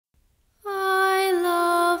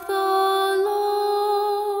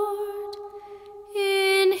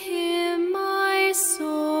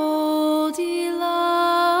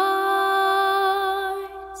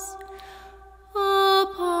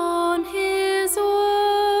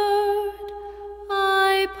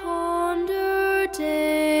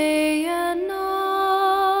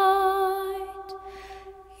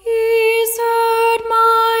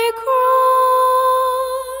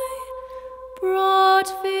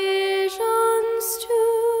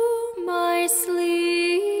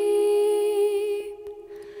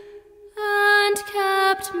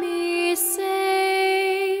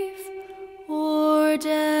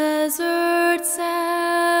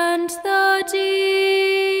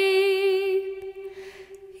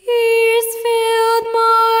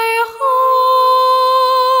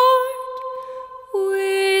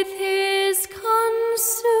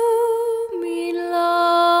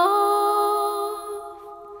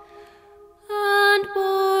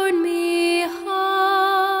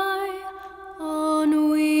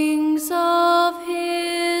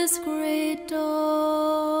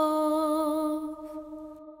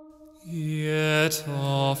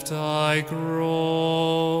oft I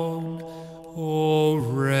groan, O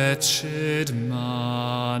wretched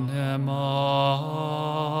man am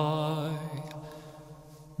I.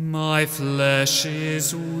 My flesh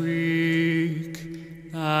is weak,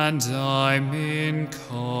 and I'm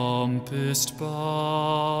encompassed by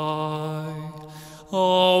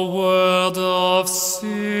a world of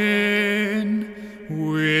sin,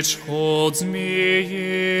 which holds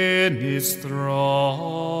me in its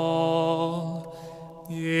thrall.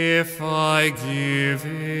 If I give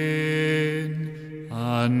in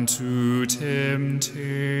unto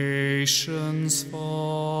temptation's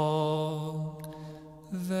fall,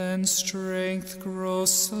 then strength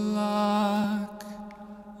grows slack,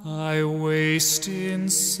 I waste in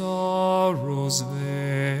sorrow's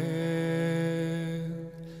vale.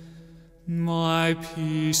 My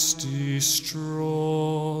peace destroyed,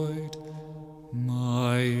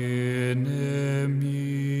 my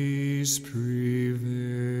enemies prevail.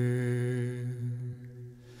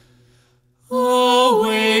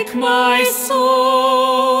 Awake, my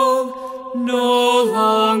soul, no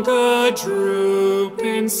longer droop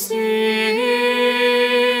in sin.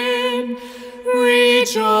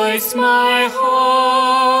 Rejoice, my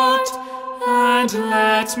heart, and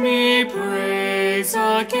let me praise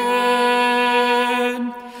again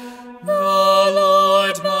the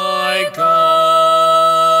Lord my God,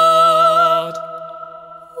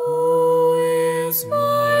 who is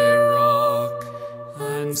my rock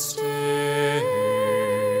and stay,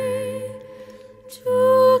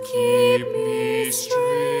 to keep me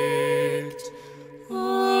strict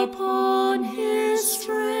upon his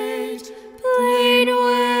straight plain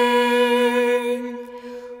way.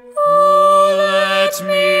 Oh, let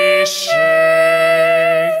me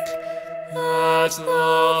shake at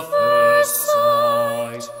the first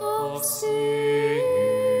sight of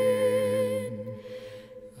sin,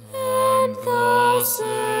 and thus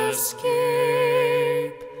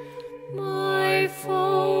escape my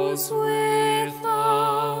foes' way.